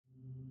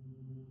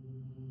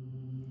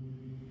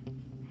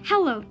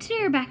Hello, today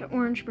we're back at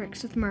Orange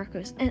Bricks with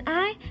Marcos, and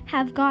I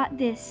have got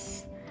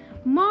this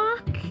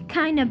mock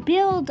kind of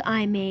build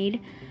I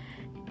made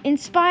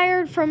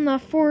inspired from The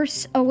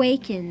Force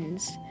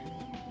Awakens.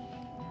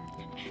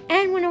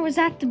 And when I was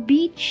at the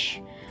beach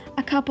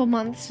a couple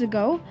months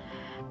ago,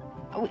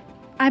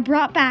 I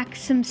brought back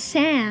some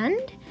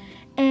sand,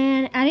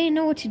 and I didn't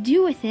know what to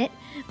do with it,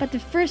 but the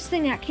first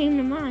thing that came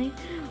to mind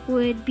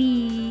would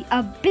be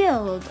a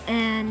build,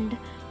 and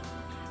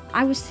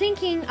I was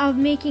thinking of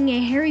making a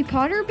Harry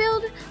Potter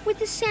build with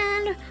the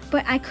sand,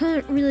 but I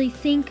couldn't really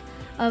think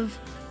of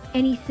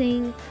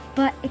anything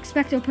but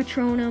Expecto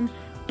Patronum,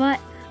 but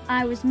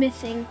I was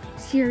missing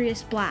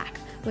Sirius Black,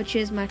 which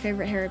is my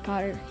favorite Harry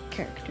Potter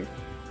character.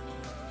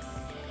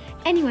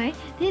 Anyway,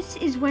 this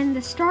is when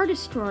the Star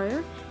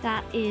Destroyer,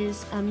 that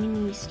is a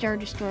mini Star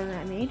Destroyer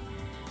I made.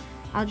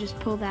 I'll just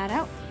pull that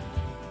out.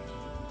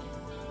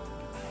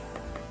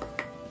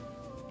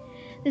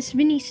 This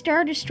mini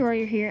Star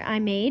Destroyer here I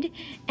made,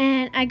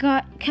 and I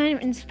got kind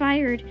of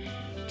inspired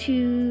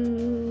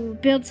to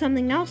build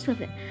something else with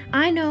it.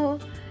 I know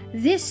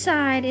this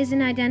side isn't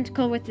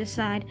identical with this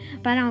side,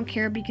 but I don't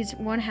care because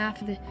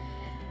half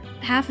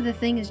of the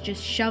thing is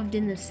just shoved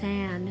in the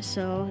sand,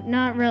 so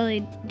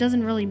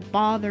doesn't really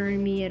bother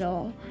me at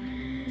all.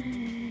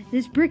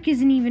 This brick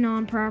isn't even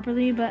on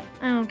properly, but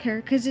I don't care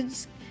because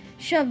it's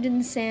shoved in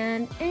the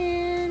sand,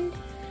 and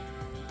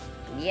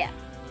yeah.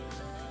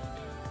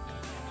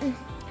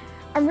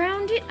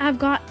 Around it, I've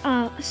got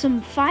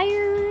some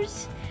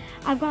fires.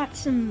 I've got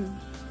some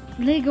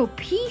Lego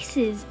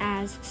pieces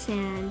as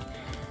sand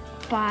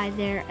by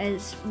there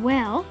as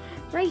well.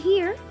 Right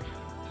here,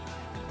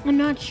 I'm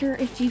not sure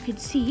if you could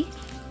see,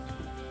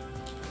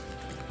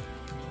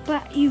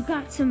 but you've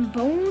got some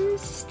bones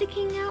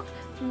sticking out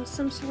from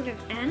some sort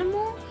of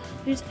animal.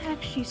 There's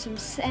actually some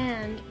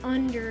sand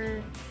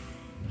under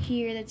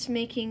here that's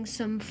making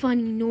some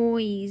funny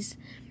noise.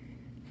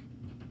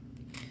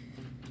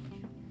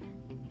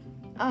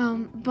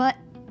 But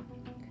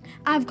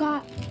I've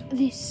got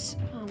this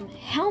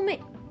helmet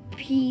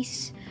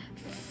piece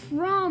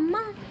from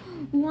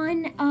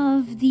one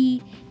of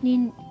the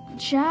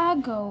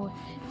Ninjago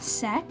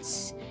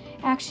sets.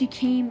 Actually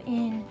came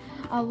in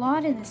a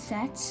lot of the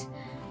sets.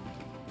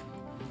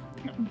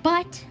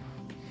 But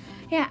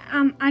yeah,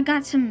 I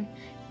got some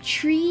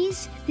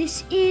trees.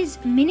 This is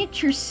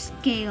miniature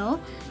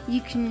scale. You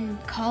can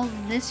call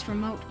this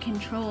remote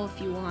control if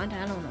you want,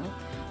 I don't know.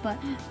 But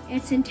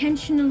it's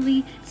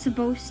intentionally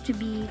supposed to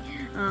be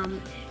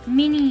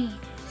mini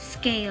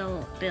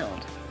scale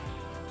build.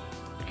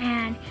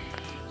 And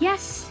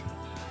yes,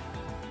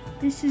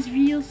 this is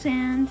real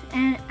sand.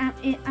 And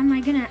am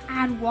I gonna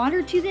add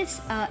water to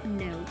this?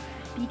 No,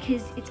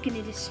 because it's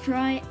gonna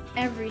destroy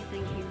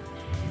everything here.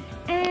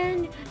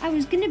 And I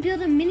was gonna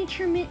build a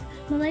miniature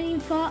Millennium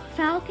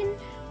Falcon,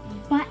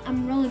 but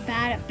I'm really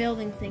bad at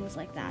building things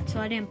like that, so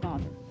I didn't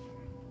bother.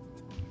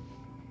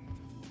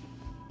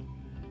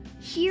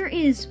 Here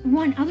is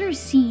one other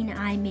scene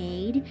I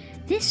made.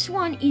 This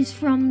one is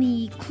from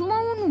the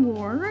Clone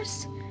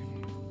Wars.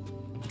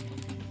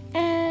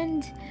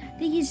 And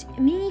these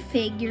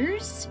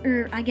minifigures,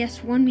 or I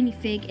guess one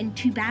minifig and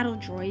 2 battle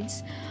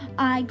droids,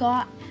 I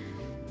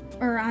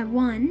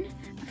won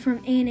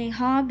from A&A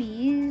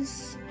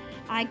Hobbies.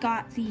 I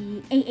got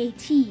the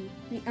AAT,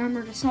 the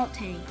Armored Assault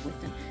Tank,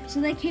 with them. So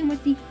they came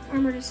with the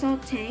Armored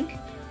Assault Tank.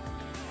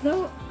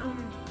 Though,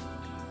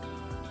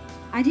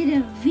 I did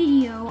a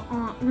video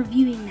on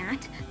reviewing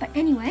that, but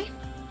anyway,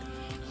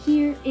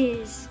 here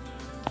is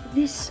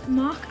this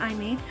mock I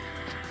made.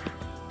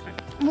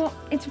 Well,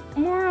 it's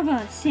more of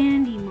a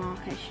sandy mock,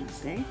 I should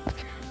say.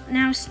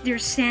 Now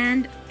there's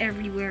sand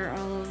everywhere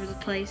all over the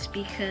place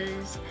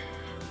because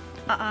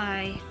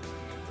I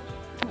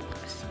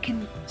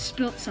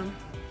spilt some.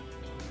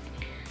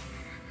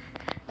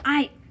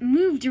 I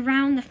moved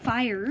around the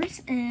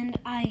fires, and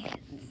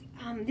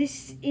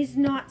this is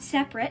not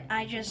separate.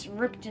 I just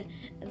ripped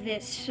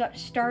this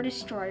Star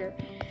Destroyer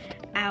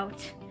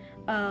out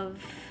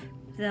of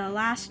the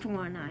last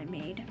one I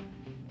made.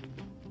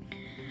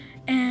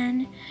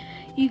 And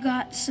you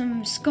got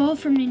some skull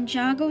from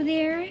Ninjago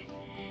there,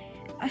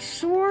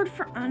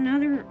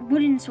 another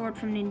wooden sword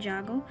from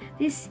Ninjago.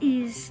 This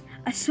is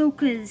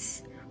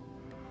Ahsoka's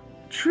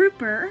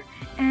trooper,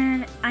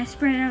 and I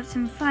spread out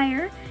some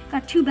fire.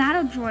 Got 2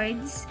 battle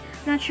droids.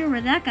 Not sure where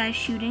that guy's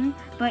shooting,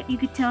 but you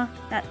could tell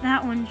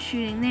that one's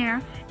shooting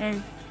there,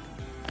 and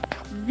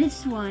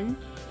this one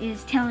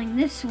is telling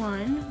this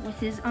one with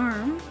his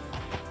arm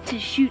to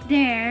shoot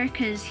there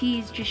because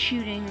he's just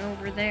shooting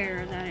over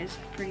there. That is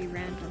pretty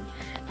random,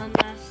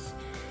 unless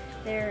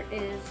there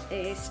is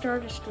a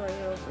Star Destroyer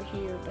over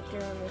here, but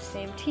they're on the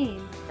same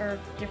team or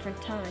different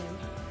time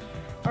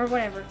or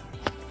whatever.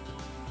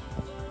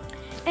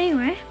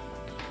 Anyway,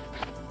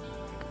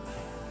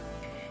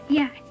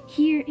 yeah,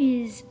 here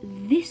is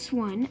this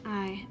one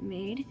I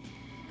made,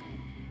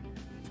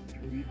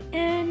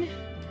 and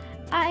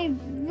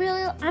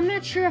I'm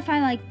not sure if I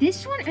like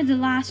this one or the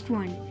last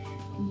one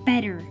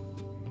better.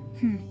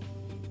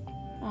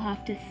 I'll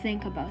have to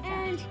think about that.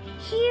 And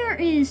here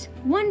is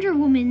Wonder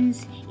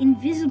Woman's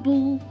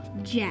invisible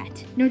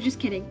jet. No, just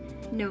kidding.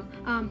 No,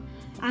 I'm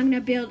gonna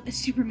build a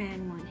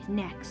Superman one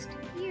next.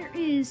 Here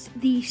is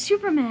the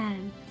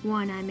Superman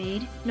one I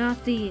made,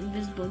 not the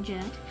invisible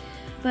jet,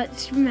 but the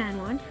Superman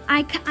one.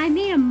 I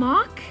made a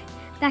mock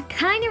that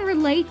kind of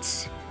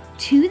relates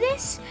to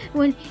this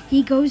when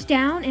he goes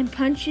down and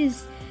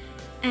punches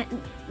at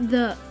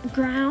the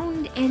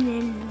ground and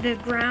then the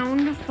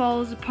ground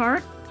falls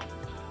apart.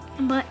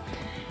 But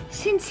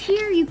since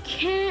here you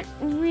can't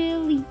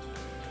really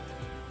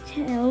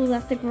tell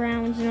that the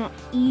ground's not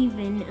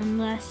even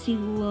unless you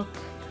look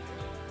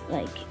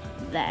like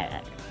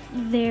that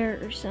there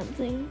or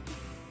something.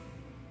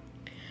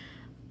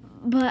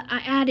 But I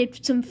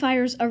added some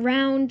fires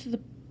around the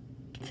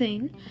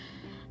thing.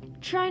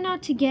 Try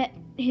not to get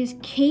his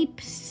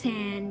cape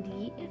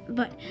sandy,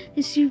 but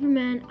the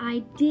Superman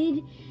I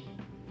did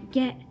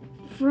get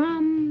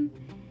from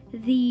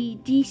the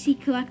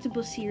DC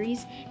collectible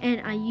series, and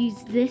I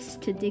used this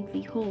to dig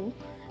the hole,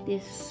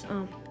 this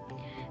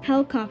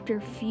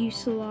helicopter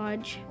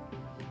fuselage,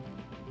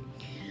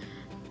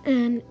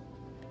 and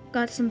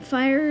got some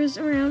fires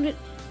around it.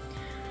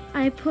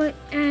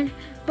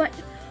 But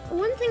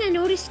one thing I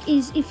noticed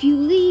is if you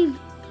leave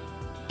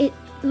it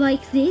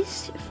like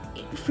this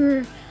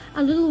for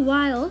a little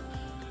while,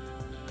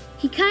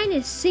 he kind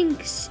of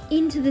sinks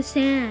into the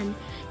sand.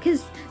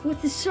 Because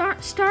with the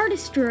Star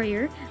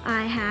Destroyer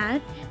I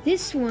had,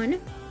 this one,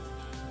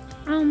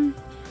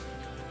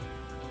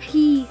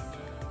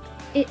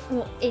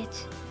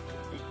 it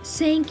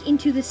sank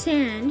into the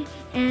sand,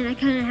 and I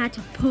kind of had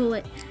to pull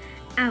it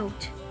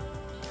out.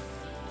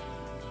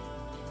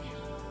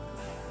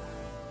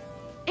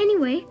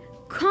 Anyway,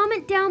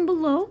 comment down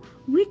below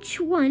which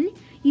one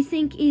you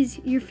think is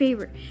your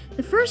favorite.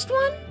 The first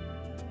one,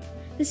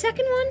 the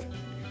second one,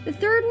 the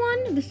third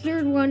one. The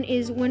third one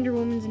is Wonder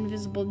Woman's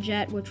invisible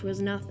jet, which was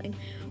nothing.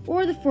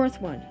 Or the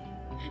fourth one.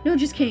 No,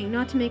 just kidding,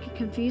 not to make it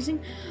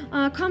confusing.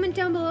 Comment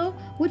down below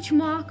which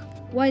mock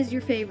was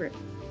your favorite.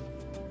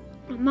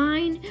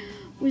 Mine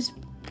was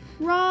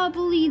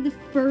probably the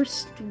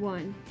first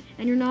one.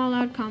 And you're not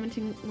allowed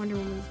commenting Wonder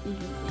Woman's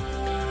invisible.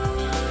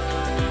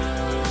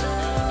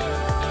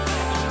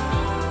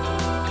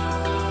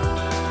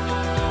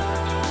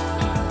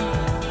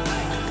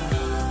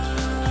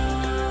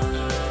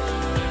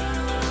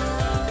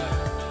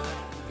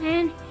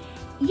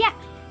 Yeah,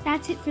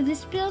 that's it for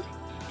this build.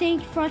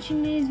 Thank you for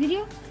watching today's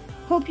video.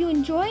 Hope you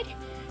enjoyed,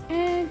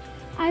 and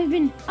I've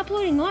been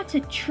uploading lots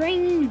of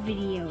train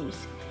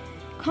videos.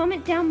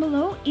 Comment down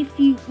below if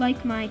you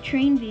like my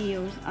train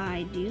videos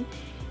I do.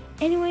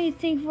 Anyway,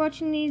 thank you for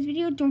watching today's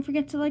video. Don't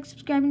forget to like,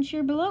 subscribe, and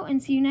share below,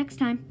 and see you next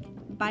time.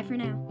 Bye for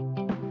now.